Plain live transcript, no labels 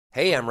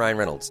Hey, I'm Ryan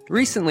Reynolds.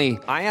 Recently,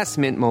 I asked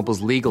Mint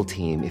Mobile's legal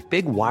team if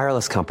big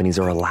wireless companies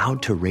are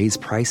allowed to raise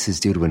prices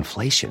due to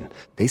inflation.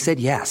 They said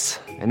yes.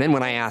 And then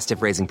when I asked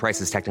if raising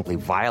prices technically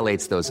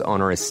violates those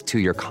onerous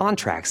two-year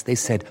contracts, they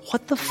said,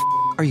 "What the f***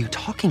 are you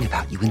talking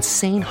about, you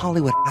insane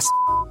Hollywood ass?"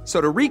 So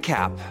to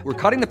recap, we're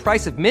cutting the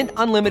price of Mint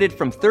Unlimited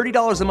from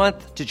 $30 a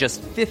month to just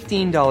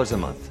 $15 a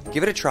month.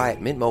 Give it a try at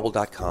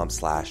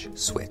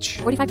mintmobile.com/switch.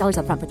 $45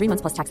 up front for 3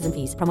 months plus taxes and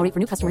fees. Promo rate for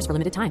new customers for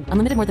limited time.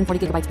 Unlimited more than 40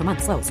 gigabytes per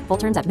month. Slows full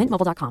terms at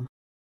mintmobile.com.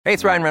 Hey,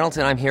 it's Ryan Reynolds,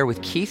 and I'm here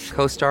with Keith,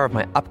 co-star of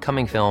my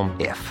upcoming film,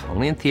 If,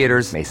 only in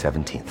theaters May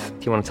 17th.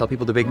 Do you want to tell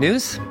people the big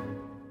news?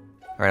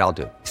 All right, I'll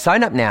do it.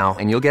 Sign up now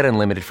and you'll get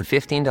unlimited for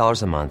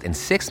 $15 a month and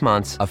 6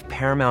 months of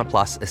Paramount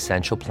Plus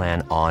Essential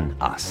Plan on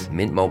us.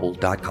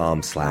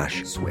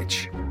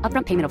 mintmobile.com/switch.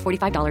 Upfront payment of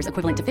 $45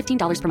 equivalent to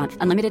 $15 per month.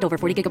 Unlimited over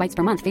 40 gigabytes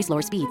per month. Face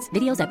lower speeds.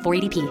 Videos at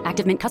 480p.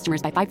 Active Mint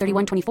customers by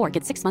 531.24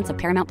 get 6 months of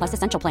Paramount Plus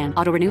Essential Plan.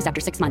 Auto renews after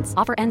 6 months.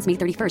 Offer ends May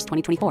 31st,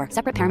 2024.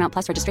 Separate Paramount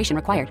Plus registration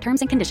required. Terms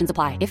and conditions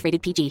apply if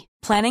rated PG.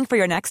 Planning for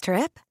your next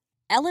trip?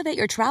 Elevate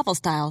your travel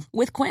style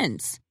with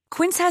Quince.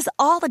 Quince has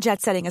all the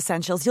jet-setting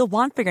essentials you'll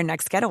want for your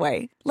next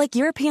getaway, like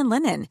European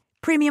linen,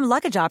 premium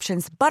luggage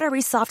options,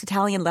 buttery soft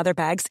Italian leather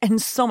bags,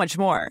 and so much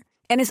more.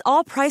 And is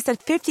all priced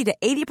at 50 to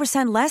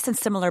 80% less than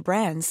similar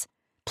brands.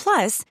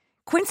 Plus,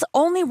 Quince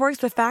only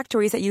works with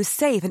factories that use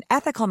safe and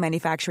ethical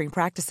manufacturing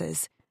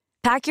practices.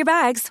 Pack your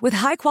bags with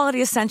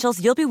high-quality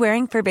essentials you'll be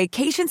wearing for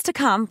vacations to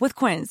come with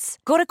Quince.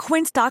 Go to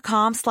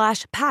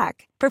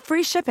quince.com/pack for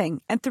free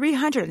shipping and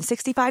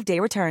 365-day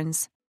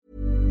returns.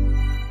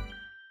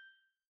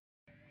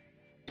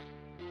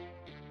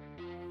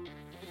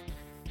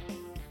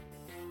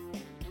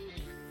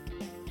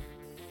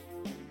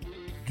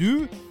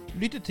 Du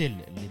lytter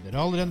til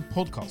Liberaleren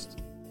podcast.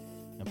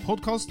 En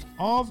podcast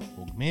av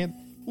og med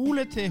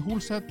Ole T.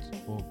 Holseth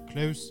og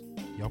Klaus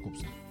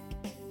Jakobsen.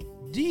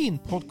 Din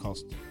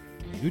podcast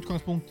med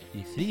utgangspunkt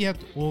i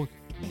frihet og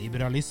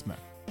liberalisme.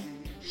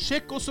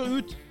 Sjekk også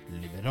ut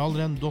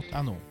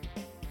liberaleren.no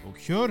og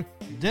kjør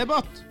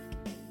debatt!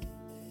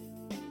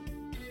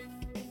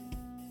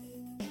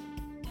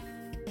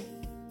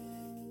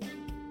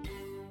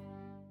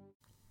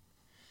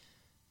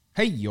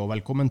 Hei og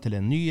velkommen til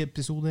en ny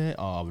episode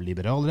av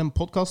Liberaleren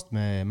podcast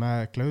med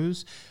meg,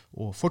 Klaus.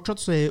 Og fortsatt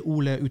så er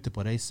Ole ute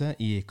på reise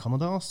i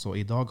Kanada, så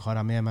i dag har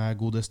jeg med meg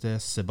godeste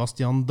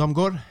Sebastian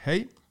Damgaard.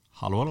 Hei.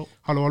 Hallo, hallo.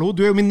 Hallo, hallo.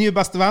 Du er jo min nye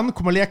beste venn.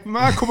 Kom og lek med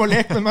meg, kom og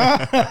lek med meg.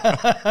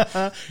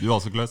 Du er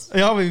også, Klaus.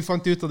 Ja, vi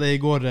fant ut av det i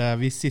går.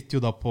 Vi sitter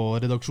jo da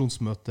på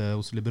redaksjonsmøte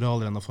hos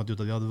Liberaleren og fant ut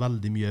at vi hadde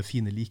veldig mye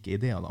fine like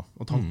ideer da,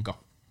 og tanker.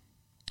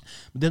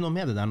 Men det er noe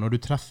med det der når du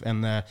treffer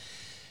en...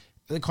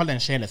 Jeg kaller det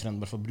en sjelefrend,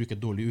 bare for å bruke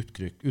et dårlig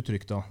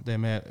uttrykk da. Det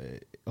med,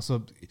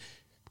 altså,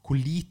 hvor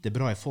lite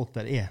bra folk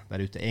der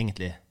ute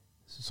egentlig,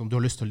 som du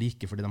har lyst til å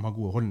like fordi de har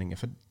gode holdninger.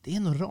 For det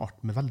er noe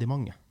rart med veldig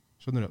mange,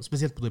 skjønner du?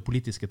 Spesielt på det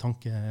politiske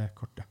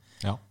tankekartet.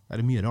 Ja. Det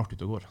er mye rart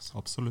ute og går. Altså.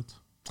 Absolutt.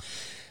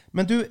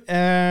 Men du,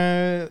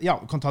 ja,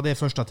 kan ta det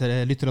først da, til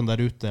lytterne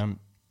der ute.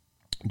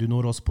 Du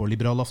når oss på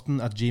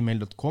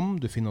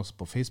liberalaften@gmail.com. Du finner oss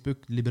på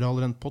Facebook,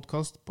 Liberaleren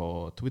podcast,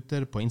 på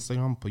Twitter, på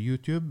Instagram, på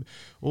YouTube.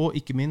 Og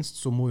ikke minst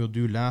så må jo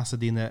du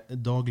lese dine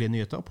daglige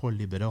nyheter på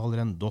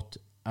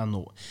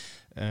liberaleren.no.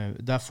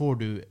 Der får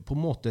du på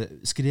en måte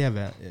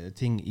skrevet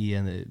ting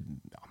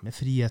med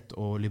frihet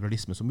og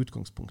liberalisme som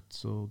utgangspunkt.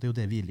 Så det er jo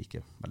det vi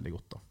liker veldig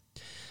godt da.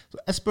 Så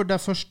jeg spør deg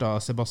først da,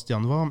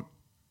 Sebastian,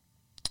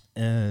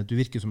 du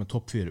virker som en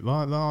toppfyr.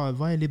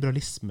 Hva er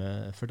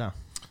liberalisme for deg?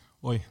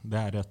 Oi, det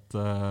er et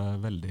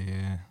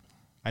veldig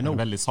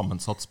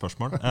sammensatt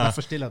spørsmål.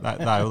 Det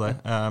er jo det.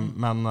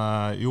 Men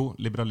jo,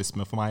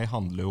 liberalisme for meg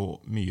handler jo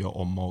mye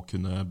om å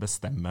kunne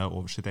bestemme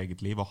over sitt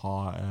eget liv og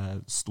ha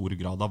stor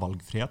grad av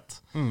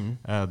valgfrihet.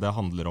 Det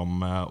handler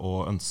om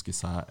å ønske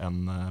seg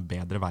en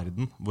bedre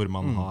verden, hvor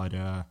man har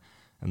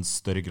en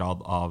større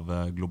grad av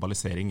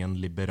globalisering, en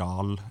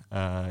liberal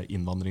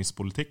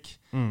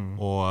innvandringspolitikk,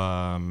 og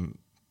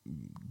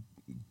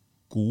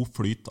god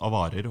flyt av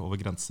varer over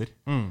grenser.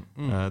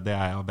 Det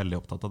er jeg veldig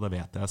opptatt av. Det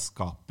vet jeg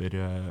skaper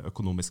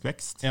økonomisk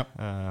vekst. Ja.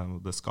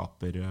 Det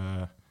skaper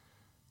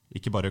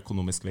ikke bare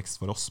økonomisk vekst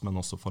for oss,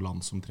 men også for land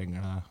som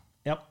trenger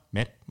det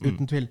mer.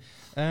 Uten tvil.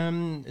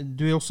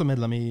 Du er også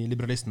medlem i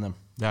Liberalistene.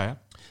 Det er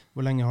jeg.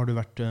 Hvor lenge har du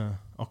vært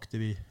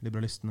aktiv i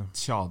Liberalistene?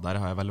 Tja, der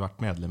har jeg vel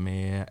vært medlem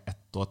i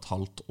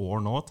 1,5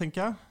 år nå,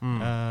 tenker jeg.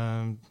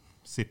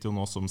 Sitter jo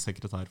nå som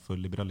sekretær for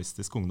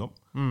Liberalistisk Ungdom,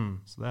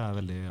 så det er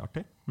veldig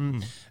artig.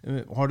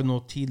 Har du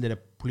noe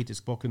tidligere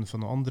politisk bakgrunn fra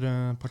noen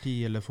andre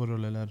parti eller forhold?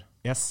 Eller?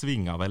 Jeg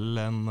svinget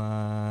vel en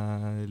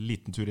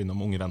liten tur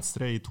innom Unge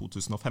Venstre i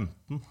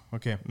 2015.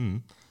 Okay.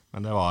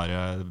 Men det var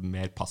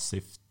mer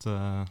passivt.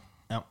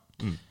 Ja.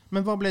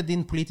 Men hva ble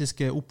din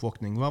politiske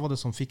oppvåkning? Hva var det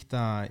som fikk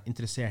deg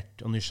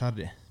interessert og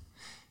nysgjerrig?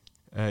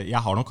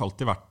 Jeg har nok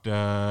alltid vært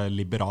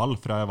liberal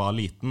fra jeg var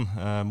liten.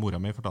 Mora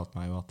mi fortalte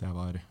meg jo at jeg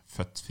var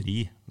født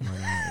fri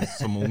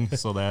som ung,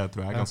 så det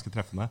tror jeg er ganske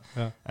treffende.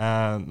 Ja.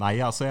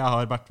 Nei, altså jeg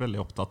har vært veldig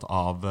opptatt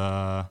av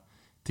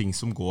ting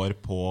som går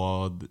på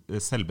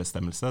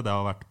selvbestemmelse. Det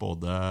har vært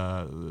både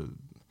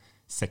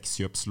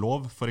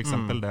sexkjøpslov, for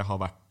eksempel. Det har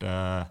vært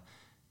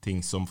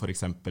ting som for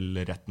eksempel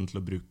retten til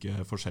å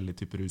bruke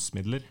forskjellige typer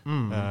rusmidler.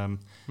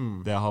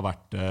 Det har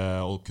vært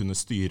å kunne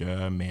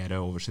styre mer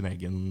over sin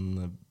egen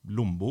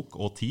lommebok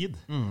og tid.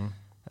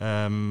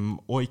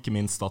 Og ikke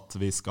minst at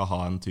vi skal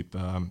ha en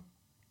type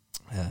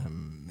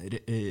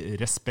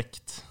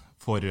respekt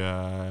for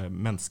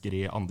mennesker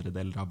i andre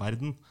deler av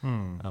verden.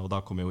 Og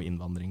da kommer jo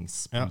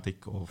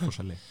innvandringspolitikk og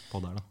forskjellig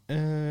på der. Da.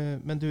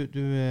 Men du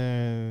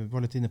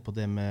var litt inne på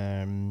det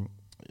med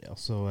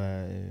altså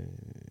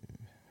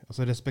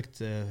respekt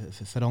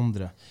for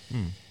andre.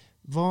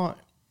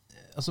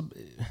 Altså,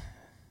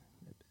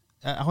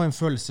 jeg har en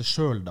følelse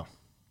selv da,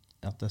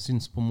 at jeg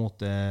synes på en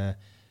måte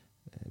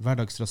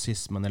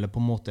hverdagsrasismen, eller på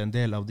en måte en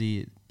del av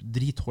de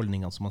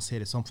dritholdningene som man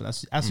ser i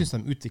samfunnet, jeg synes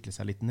de utvikler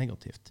seg litt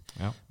negativt.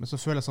 Ja. Men så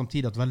føler jeg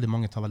samtidig at veldig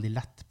mange tar veldig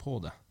lett på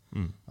det.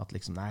 At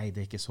liksom, nei,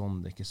 det er ikke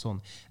sånn, det er ikke sånn.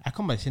 Jeg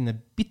kan bare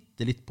kjenne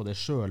bitte litt på det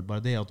selv,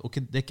 bare det at, ok,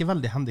 det er ikke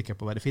veldig handicap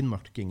å være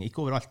finnmarking,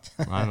 ikke overalt.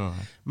 Nei.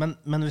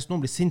 men hvis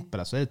noen blir sint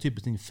på deg, så er det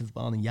typisk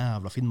en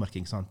jævla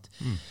finnmarking, sant?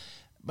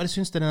 Bare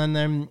synes det er en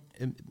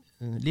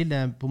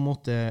lille, på en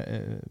måte,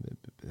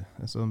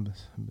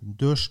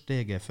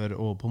 dørstege for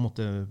å på en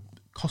måte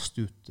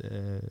kaste ut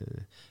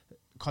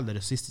kall det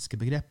rasistiske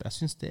begreper. Jeg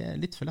synes det er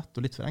litt for lett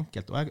og litt for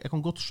enkelt, og jeg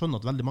kan godt skjønne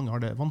at veldig mange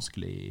har det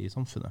vanskelig i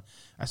samfunnet.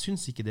 Jeg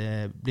synes ikke det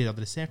blir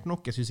adressert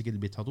nok, jeg synes ikke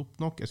det blir tatt opp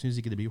nok, jeg synes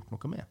ikke det blir gjort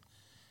noe med.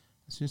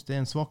 Jeg synes det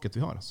er en svakhet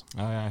vi har. Altså.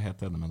 Ja, jeg er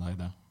helt enig med deg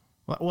i det.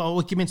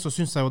 Og ikke minst så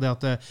synes jeg jo det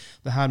at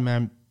det her med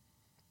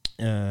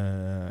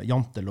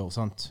jantelov,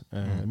 sant?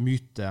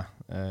 Myte,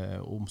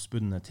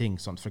 omspunne ting,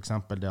 sant? For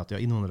eksempel det at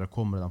innvandrere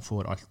kommer, de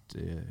får alt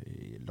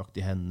lagt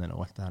i hendene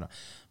og alt det her.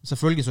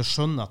 Selvfølgelig så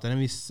skjønner jeg at det er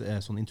en viss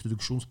sånn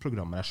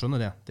introduksjonsprogram, jeg skjønner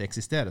det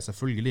eksisterer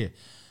selvfølgelig.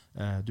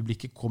 Du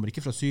kommer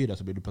ikke fra Syria,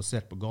 så blir du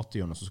plassert på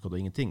gatehjørnet, så skal du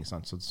ingenting,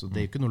 sant? Så det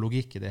er jo ikke noe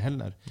logikk i det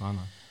heller.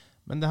 Nei.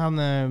 Men det her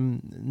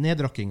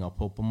nedrakkinga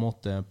på en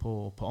måte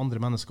på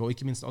andre mennesker, og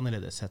ikke minst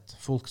annerledeshet,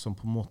 folk som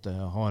på en måte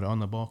har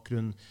annen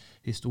bakgrunn,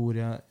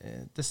 historie,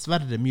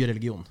 dessverre mye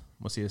religion,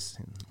 må sies.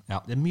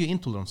 Ja. Det er mye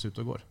intoleranse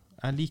ute og går.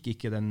 Jeg liker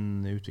ikke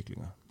den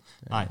utviklingen.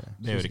 Nei,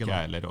 det gjør ikke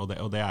jeg heller,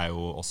 og det er jo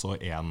også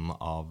en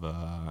av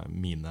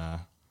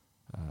mine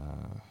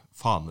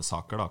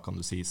fanesaker, da, kan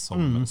du si,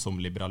 som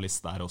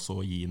liberalist, er også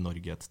å gi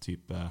Norge et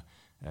type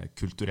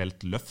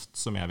kulturelt løft,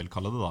 som jeg vil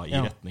kalle det da, i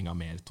retning av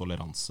mer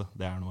toleranse.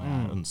 Det er noe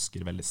jeg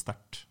ønsker veldig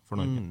sterkt for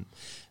Norge.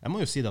 Jeg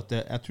må jo si det at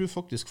jeg tror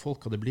faktisk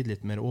folk hadde blitt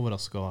litt mer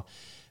overrasket,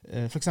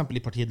 for eksempel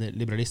i partiet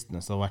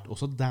Liberalistene, så har vært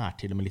også der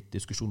til og med litt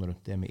diskusjoner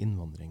rundt det med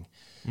innvandring.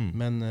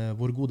 Men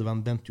vår gode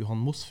venn Bent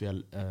Johan Mosfjell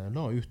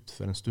la ut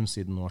for en stund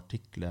siden noen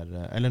artikler,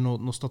 eller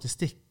noe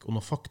statistikk og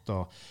noen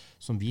fakta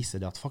som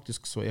viser det at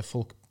faktisk så er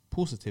folk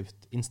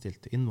positivt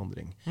innstilt til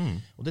innvandring.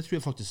 Og det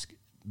tror jeg faktisk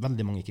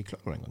veldig mange ikke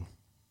klarer en gang.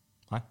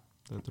 Nei.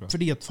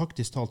 Fordi at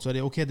faktisk talt så er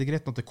det ok, det er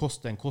greit at det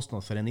koster en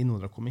kostnad for en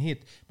innvandrer å komme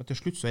hit, men til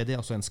slutt så er det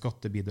altså en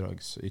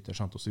skattebidragsyter,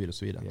 sant, og så videre, og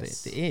så videre.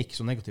 Yes. Det er ikke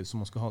så negativt som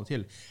man skal ha det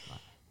til.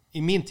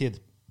 I min tid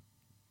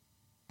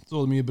så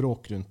var det mye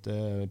bråk rundt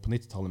på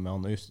 90-tallet med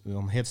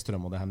han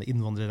Hedstrøm og det her med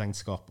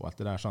innvandrerregnskap og alt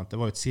det der, sant? Det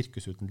var jo et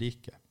sirkus uten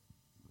like.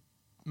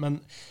 Men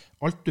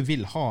alt du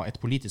vil ha et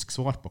politisk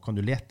svar på kan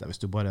du lete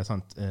hvis du bare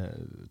sant,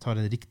 tar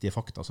de riktige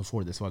fakta, så får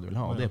du det svaret du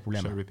vil ha, og det er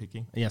problemet. Cherry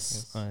picking. Yes.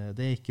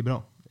 Det er ikke bra.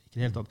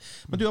 Helt tatt.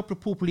 Men du,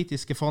 apropos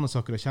politiske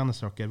fanesaker og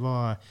kjernesaker,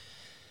 hva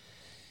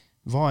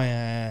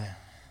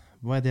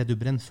er det du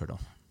brenner for da?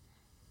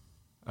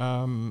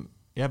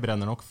 Jeg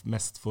brenner nok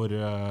mest for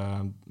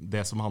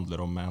det som handler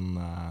om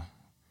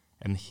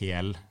en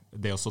hel,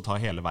 det å ta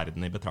hele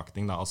verden i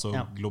betraktning da. Altså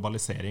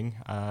globalisering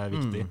er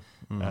viktig.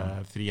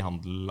 Fri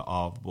handel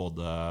av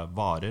både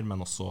varer,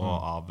 men også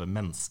av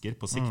mennesker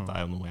på sikt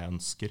er jo noe jeg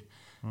ønsker.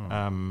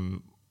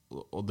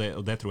 Og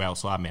det tror jeg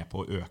også er med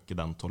på å øke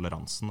den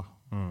toleransen da.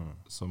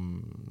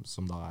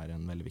 Som da er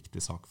en veldig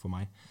viktig sak for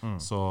meg.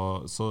 Så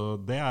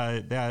det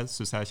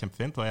synes jeg er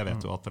kjempefint, og jeg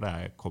vet jo at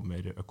det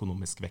kommer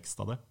økonomisk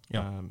vekst av det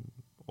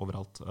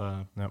overalt.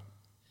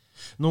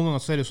 Noen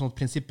ganger så er det jo sånn at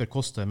prinsipper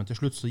koster, men til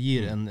slutt så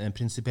gir en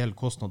prinsipiell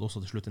kostnad også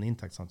til slutt en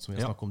inntekt, sant? Som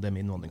vi har snakket om det med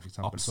innvandring for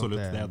eksempel.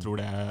 Absolutt, jeg tror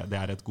det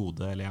er et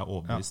gode, eller jeg er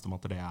overbevist om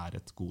at det er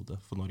et gode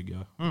for Norge.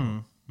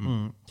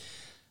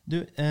 Du,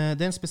 det er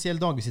en spesiell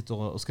dag vi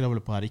sitter og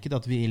skravler på her. Ikke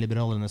det at vi i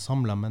Liberalerne er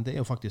samlet, men det er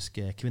jo faktisk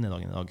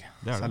kvinnedagen i dag.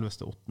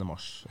 Selveste 8.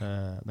 mars.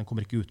 Den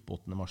kommer ikke ut på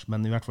 8. mars,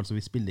 men i hvert fall så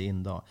vi spiller inn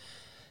da.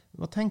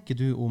 Hva tenker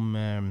du om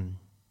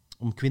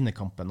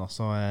kvinnekampen?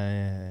 Altså,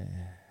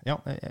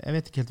 jeg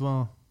vet ikke helt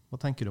hva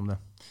tenker du om det?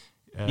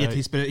 I et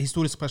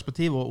historisk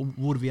perspektiv, og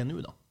hvor vi er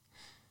nå da?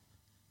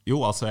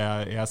 Jo, altså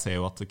jeg ser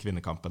jo at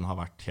kvinnekampen har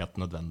vært helt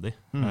nødvendig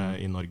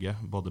i Norge,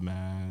 både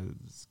med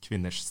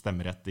kvinners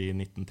stemmerett i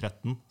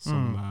 1913,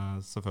 som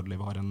selvfølgelig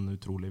var en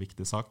utrolig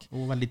viktig sak.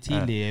 Og veldig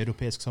tidlig i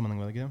europeisk sammenheng,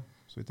 var det ikke det?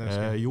 Så vidt jeg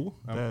husker. Jo,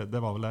 det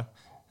var vel det.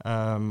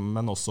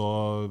 Men også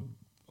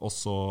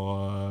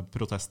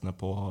protestene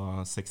på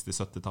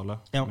 60-70-tallet,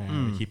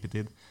 med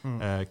hippietid,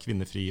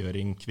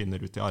 kvinnefrigjøring,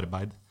 kvinner ut i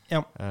arbeid.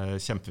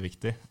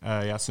 Kjempeviktig.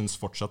 Jeg synes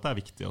fortsatt det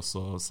er viktig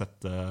også å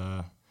sette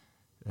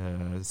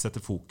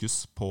setter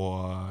fokus på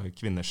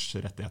kvinners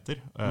rettigheter,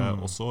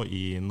 også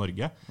i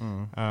Norge.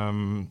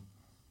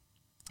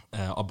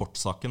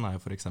 Abortsaken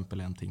jo for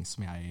eksempel en ting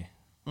som jeg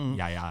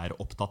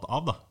opptatt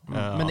av da.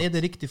 Men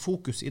det riktig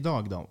fokus i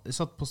dag da? Jeg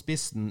satt på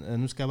spissen,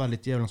 nå skal jeg være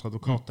litt djevelens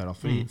advokat her da,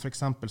 fordi for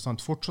eksempel,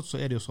 fortsatt så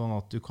det jo sånn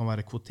at du kan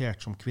være kvotert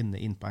som kvinne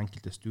inn på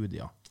enkelte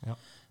studier. Ja.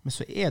 Men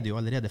så det jo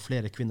allerede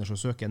flere kvinner som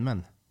søker enn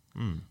menn.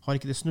 Har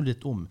ikke det snudd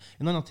litt om?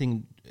 En annen ting,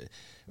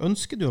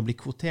 ønsker du å bli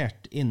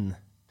kvotert inn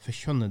for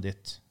kjønnet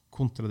ditt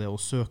kontra det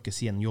å søke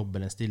si en jobb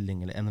eller en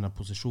stilling eller en eller annen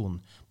posisjon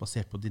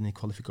basert på dine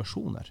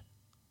kvalifikasjoner?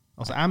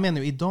 Altså, jeg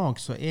mener jo i dag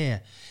så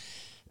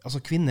altså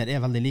kvinner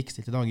veldig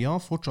likestilt i dag. Ja,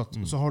 fortsatt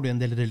så har du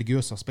en del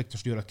religiøse aspekter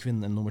som gjør at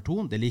kvinnen nummer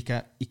 2. Det liker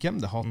jeg ikke,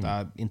 det hater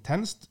jeg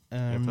intenst.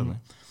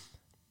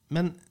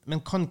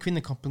 Men kan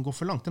kvinnekampen gå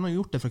for langt? Den har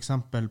gjort det for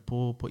eksempel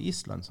på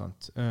Island,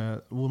 sant?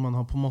 Hvor man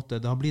har på en måte,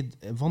 det har blitt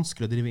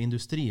vanskelig å drive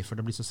industri, for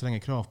det blir så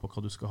strenge krav på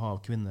hva du skal ha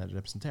av kvinner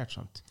representert,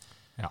 sant?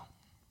 Ja.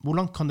 Hvor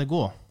langt kan det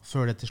gå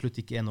før det til slutt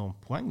ikke noen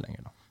poeng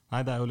lenger da?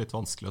 Nei, det jo litt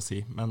vanskelig å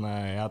si, men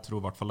jeg tror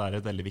i hvert fall det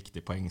et veldig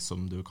viktig poeng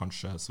som du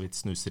kanskje så vidt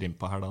snuser inn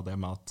på her, da, det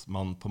med at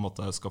man på en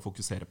måte skal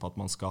fokusere på at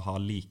man skal ha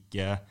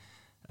like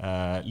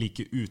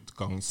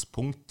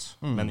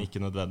utgangspunkt, men ikke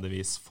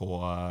nødvendigvis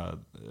få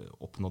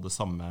oppnå det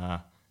samme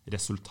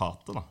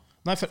resultatet da.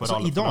 Nei, for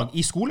i dag,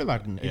 i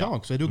skoleverden, i dag,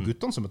 så det jo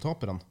guttene som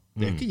taperne.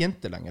 Det jo ikke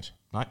jenter lenger.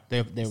 Nei,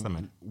 det jo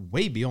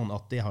way beyond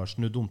at det har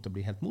snudd om til å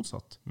bli helt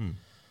motsatt.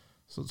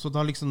 Så da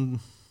liksom,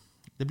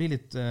 det blir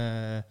litt...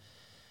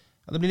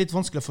 det blir litt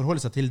vanskelig å forholde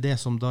seg til det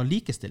som da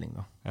likestilling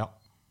da. Ja.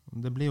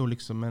 Det blir jo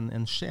liksom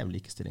en skjev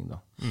likestilling da.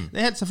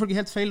 Det selvfølgelig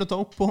helt feil å ta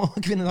opp på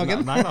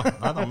kvinnedagen. Nei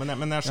da,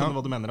 men jeg skjønner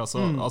hva du mener.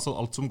 Altså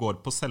alt som går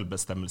på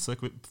selvbestemmelse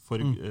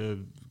for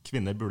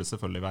kvinner burde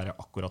selvfølgelig være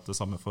akkurat det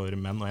samme for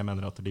menn, og jeg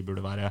mener at de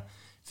burde være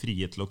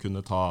frie til å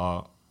kunne ta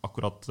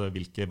akkurat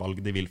hvilke valg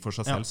de vil for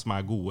seg selv, som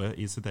gode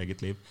i sitt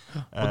eget liv.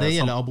 Og det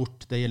gjelder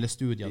abort, det gjelder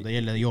studier, det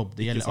gjelder jobb,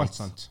 det gjelder alt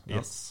sant. Ja.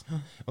 Yes.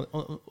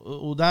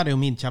 Og der jo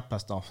min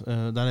kjepphest da.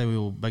 Der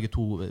jo begge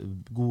to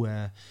gode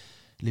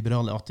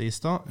liberale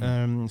ateister.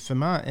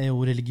 For meg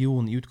jo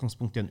religion i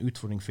utgangspunktet en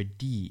utfordring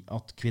fordi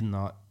at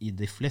kvinner i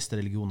de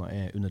fleste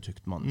religioner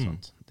undertrykt mann.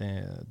 Sant?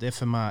 Det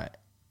for meg,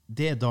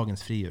 det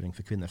dagens frigjøring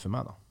for kvinner for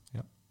meg da.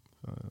 Ja.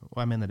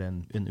 Og jeg mener det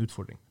en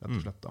utfordring, rett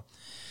og slett da.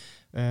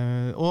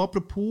 Og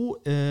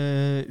apropos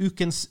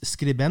ukens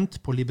skribent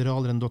på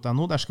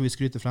liberaleren.no, der skal vi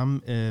skryte frem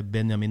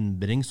Benjamin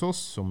Bringsås,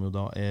 som jo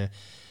da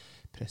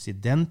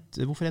president.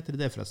 Hvorfor heter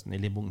det forresten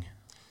i Libung?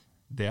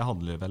 Det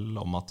handler vel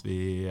om at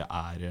vi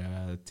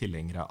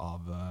tilhengere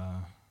av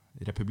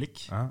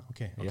republikk.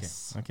 Okay.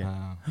 Yes.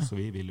 Så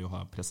vi vil jo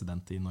ha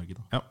president i Norge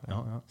da.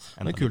 Ja.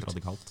 Det kult.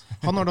 Radikalt.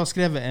 Han har da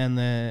skrevet en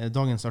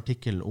dagens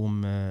artikkel om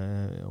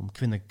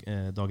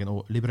kvinnedagen,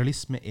 og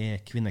liberalisme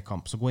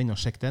kvinnekamp. Så gå inn og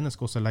sjekk den. Jeg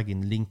skal også legge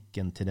inn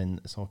linken til den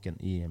saken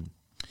i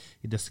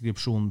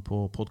deskripsjonen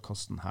på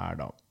podcasten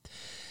her da.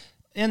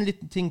 En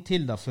liten ting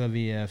til da, før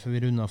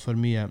vi runder for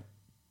mye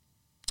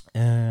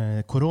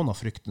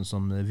koronafrykten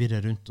som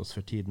virrer rundt oss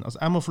for tiden. Altså,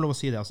 jeg må få lov å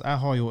si det. Altså,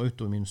 jeg har jo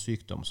autoimmun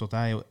sykdom, så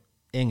jeg jo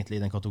egentlig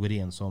i den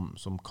kategorien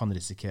som kan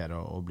risikere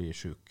å bli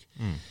syk.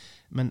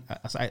 Men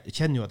altså, jeg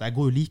kjenner jo at jeg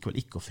går jo likevel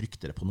ikke å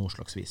frykte det på noen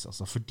slags vis,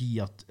 altså, fordi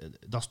at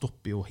da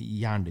stopper jo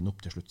hjernen din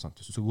opp til slutt,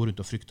 sant? Så går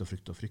rundt og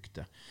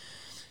frykte.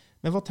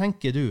 Men hva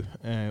tenker du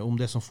om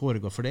det som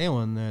foregår? For det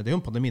jo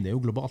en pandemi, det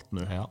jo globalt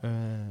nå. Ja.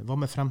 Hva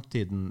med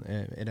fremtiden?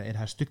 Det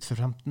her stygt for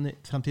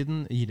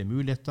fremtiden? Gir det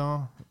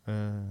muligheter?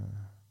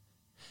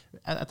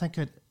 Jeg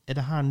tenker,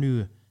 det her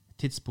nå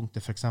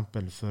tidspunktet for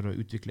eksempel for å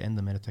utvikle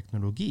enda mer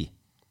teknologi?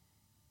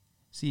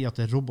 Si at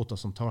det roboter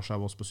som tar seg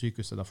av oss på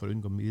sykehuset for å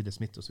unngå videre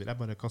smitte og så videre.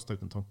 Jeg bare kastet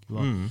ut en tanke.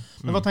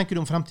 Men hva tenker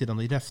du om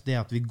fremtiden? Det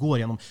at vi går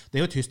gjennom,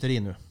 det jo et hysteri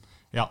nå.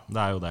 Ja,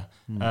 det jo det.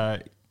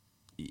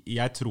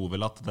 Jeg tror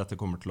vel at dette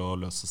kommer til å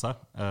løse seg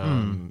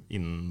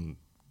innen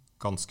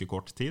ganske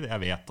kort tid.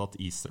 Jeg vet at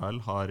Israel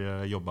har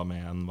jobbet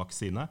med en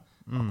vaksine.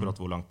 Akkurat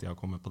hvor langt de har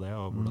kommet på det,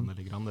 og hvordan det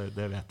ligger an,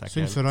 det vet jeg ikke.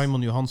 Synd for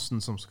Raymond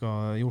Johansen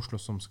i Oslo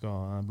som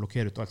skal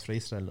blokkere ut alt fra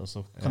Israel, og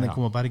så kan jeg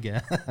komme og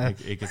berge.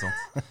 Ikke sant.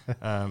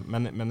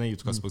 Men i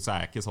utgangspunkt så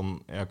jeg ikke sånn,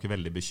 jeg ikke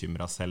veldig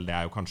bekymret selv. Det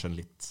jo kanskje en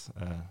litt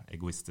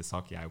egoistisk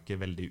sak. Jeg jo ikke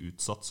veldig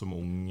utsatt som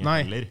ung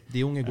heller. Nei,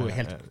 de unge går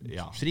helt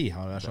fri,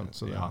 har jeg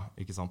skjønt. Ja,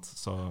 ikke sant.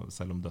 Så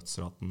selv om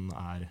dødsraten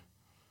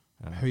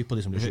høy på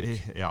de som blir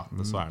syk. Ja,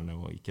 så den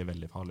jo ikke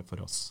veldig farlig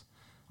for oss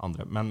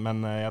andre.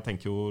 Men jeg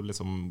tenker jo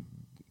liksom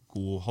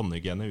god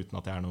håndhygiene uten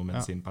at jeg noe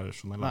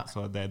medisinpersonell.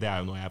 Så det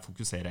jo noe jeg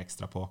fokuserer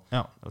ekstra på,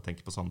 å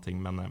tenke på sånne ting.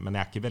 Men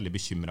jeg ikke veldig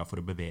bekymret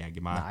for å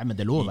bevege meg. Nei, men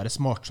det lov å være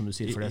smart, som du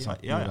sier, for det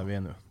sant.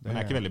 Men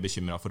jeg ikke veldig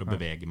bekymret for å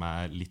bevege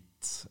meg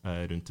litt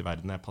rundt i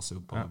verden. Jeg passer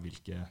jo på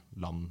hvilke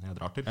land jeg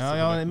drar til.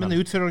 Men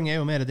utfordringen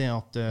jo mer det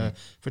at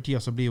for tida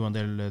så blir jo en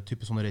del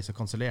typer sånne reiser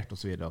kansellert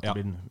og så videre, at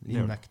det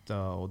blir innekta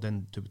og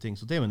den type ting.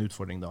 Så det jo en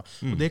utfordring da.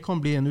 Og det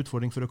kan bli en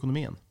utfordring for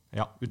økonomien.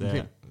 Ja, det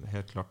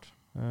helt klart.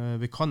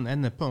 Vi kan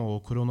ende på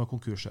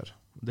koronakonkurser.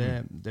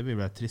 Det vil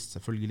være trist,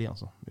 selvfølgelig,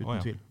 altså, uten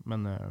tvil.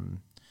 Men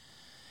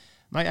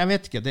Nei, jeg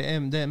vet ikke,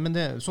 men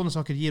sånne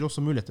saker gir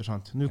også muligheter,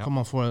 sant? Nå kan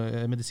man få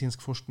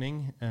medisinsk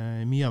forskning.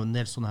 Mye av en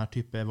del sånne her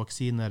type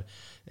vaksiner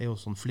jo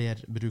sånn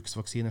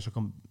flerbruksvaksiner som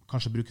kan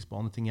kanskje brukes på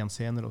andre ting igjen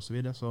senere og så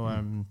videre. Så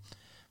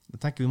jeg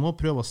tenker vi må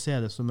prøve å se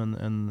det som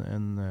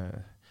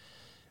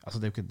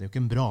altså det jo ikke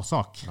en bra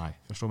sak. Nei.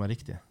 Forstår meg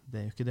riktig.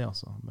 Det jo ikke det,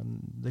 altså. Men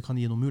det kan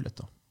gi noen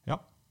muligheter. Ja,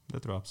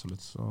 det tror jeg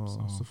absolutt.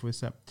 Så får vi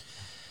se.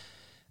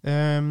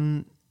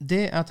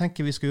 Det jeg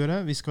tenker vi skal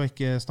gjøre, vi skal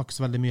ikke snakke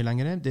så veldig mye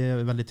lenger.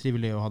 Det veldig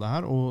trivelig å ha deg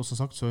her. Og som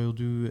sagt så jo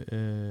du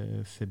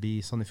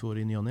forbi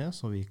Sandefjord i ny og ne,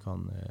 så vi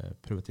kan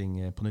prøve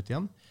ting på nytt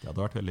igjen. Det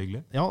hadde vært veldig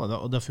hyggelig. Ja,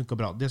 og det har funket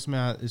bra. Det som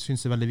jeg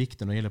synes veldig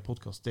viktig når det gjelder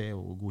podcast, det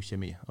jo god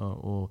kjemi.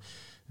 Og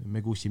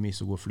med god kjemi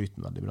så går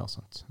flyten veldig bra,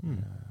 sant?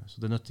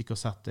 Så det nødt ikke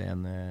å sette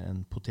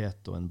en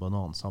potet og en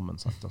banan sammen,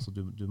 sant? Altså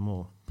du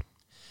må...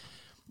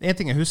 En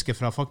ting jeg husker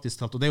fra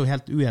faktisk, og det jo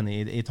helt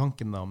uenig i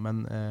tanken da,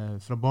 men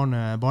fra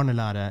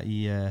barnelære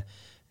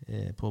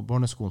på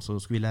barneskolen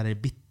så skulle vi lære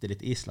bitte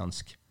litt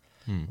islandsk.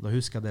 Da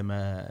husker jeg det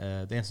med,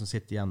 det en som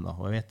sitter igjen da,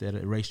 og jeg vet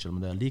det Rachel,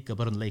 men det like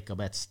barn leker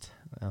best.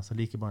 Altså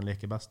like barn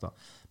leker best da.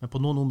 Men på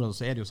noen områder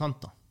så det jo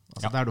sant da.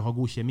 Altså der du har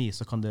god kjemi,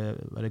 så kan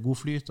det være god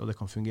flyt, og det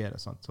kan fungere.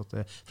 Sant? Så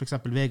at, for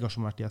eksempel Vegard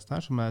som har vært gjest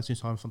her, som jeg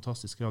synes har en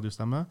fantastisk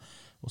radiostemme,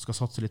 og skal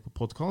satse litt på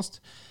podcast.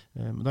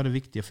 Men da det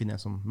viktig å finne en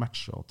som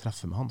matcher og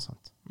treffer med han.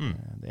 Sant?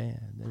 Det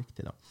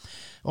viktig da.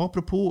 Og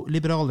apropos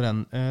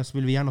Liberaleren, så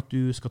vil vi gjerne at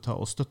du skal ta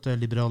og støtte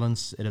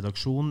Liberalens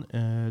redaksjon.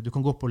 Du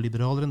kan gå på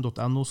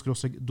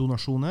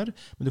liberaleren.no/donasjoner,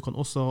 men du kan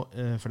også,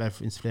 for det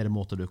finnes flere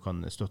måter du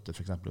kan støtte,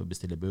 for eksempel å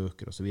bestille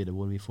bøker og så videre,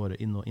 hvor vi får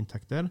inn og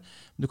inntekter.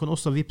 Du kan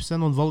også vipse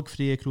noen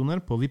valgfrie kroner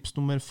på vips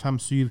nummer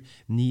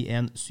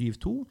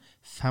 579172,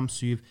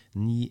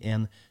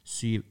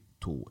 579172.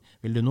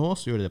 Vil du nå,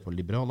 så gjør du det på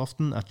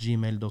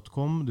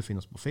liberalaften@gmail.com. Du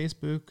finner oss på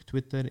Facebook,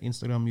 Twitter,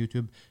 Instagram,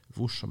 YouTube,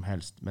 hvor som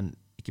helst. Men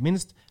ikke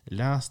minst,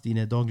 les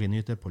dine daglige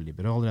nyheter på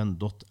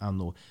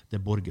liberaleren.no.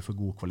 Det borger for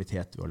god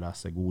kvalitet ved å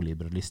lese god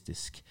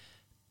liberalistisk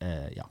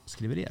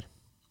skriverier.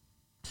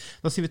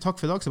 Da sier vi takk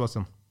for i dag,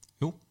 Sebastian.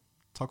 Jo,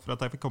 takk for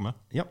at jeg fikk komme.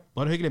 Ja,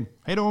 bare hyggelig.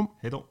 Hei da.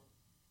 Hei da.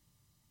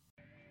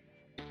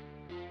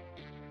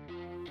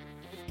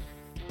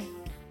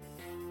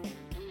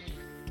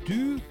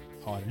 Du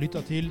har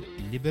lyttet til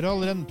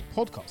Liberaleren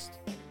podcast.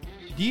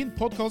 Din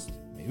podcast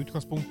med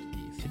utgangspunkt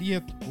i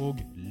frihet og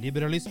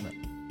liberalisme.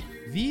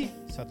 Vi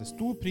setter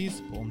stor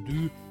pris på om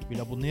du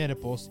vil abonnere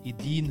på oss i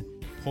din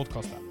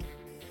podcast-app.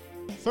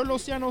 Følg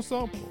oss gjerne også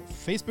på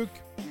Facebook,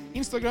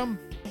 Instagram,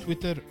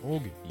 Twitter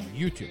og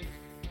YouTube.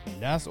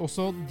 Les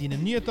også dine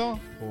nyheter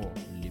på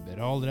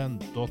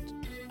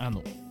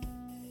liberaleren.no.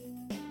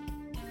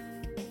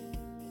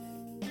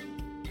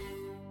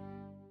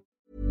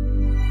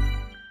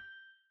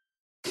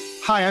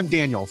 Hi, I'm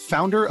Daniel,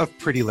 founder of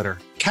Pretty Litter.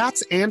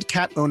 Cats and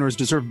cat owners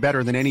deserve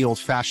better than any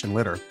old-fashioned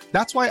litter.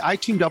 That's why I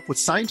teamed up with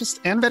scientists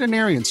and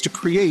veterinarians to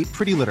create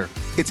Pretty Litter.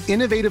 Its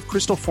innovative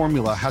crystal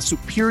formula has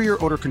superior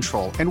odor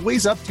control and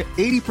weighs up to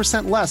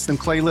 80% less than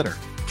clay litter.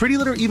 Pretty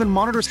Litter even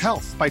monitors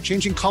health by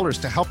changing colors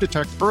to help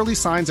detect early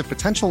signs of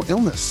potential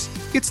illness.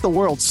 It's the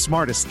world's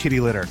smartest kitty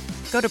litter.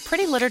 Go to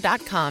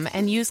prettylitter.com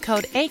and use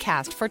code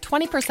ACAST for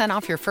 20%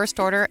 off your first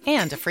order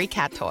and a free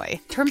cat toy.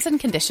 Terms and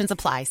conditions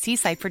apply. See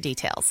site for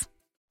details.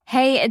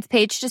 Hey, it's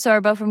Paige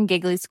DeSorbo from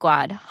Giggly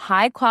Squad.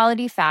 High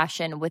quality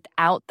fashion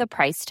without the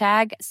price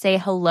tag. Say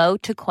hello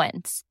to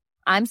Quince.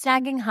 I'm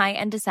snagging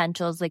high-end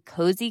essentials like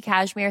cozy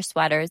cashmere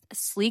sweaters,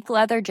 sleek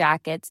leather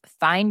jackets,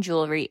 fine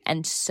jewelry,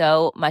 and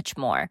so much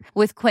more.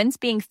 With Quince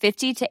being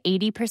 50 to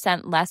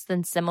 80% less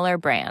than similar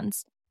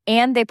brands.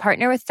 And they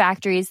partner with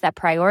factories that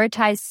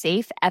prioritize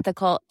safe,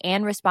 ethical,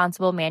 and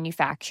responsible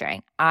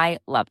manufacturing. I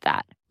love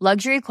that.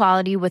 Luxury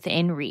quality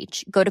within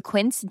reach. Go to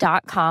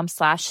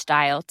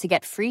quince.com/style to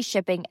get free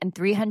shipping and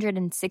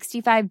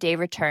 365-day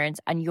returns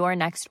on your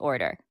next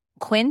order.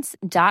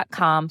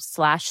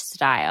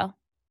 Quince.com/style.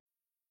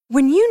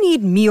 When you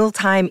need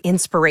mealtime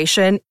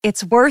inspiration,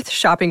 it's worth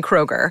shopping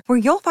Kroger, where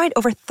you'll find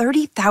over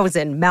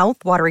 30,000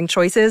 mouth-watering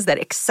choices that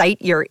excite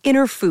your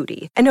inner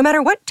foodie. And no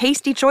matter what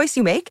tasty choice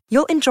you make,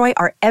 you'll enjoy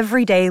our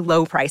everyday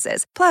low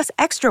prices, plus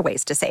extra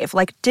ways to save,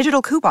 like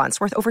digital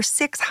coupons worth over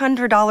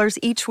 $600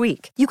 each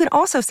week. You can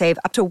also save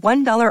up to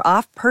 $1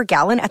 off per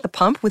gallon at the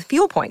pump with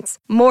fuel points.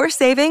 More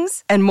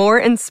savings and more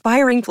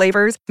inspiring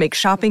flavors make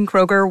shopping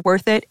Kroger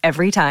worth it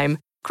every time.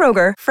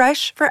 Kroger,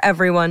 fresh for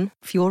everyone.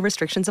 Fuel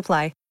restrictions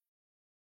apply.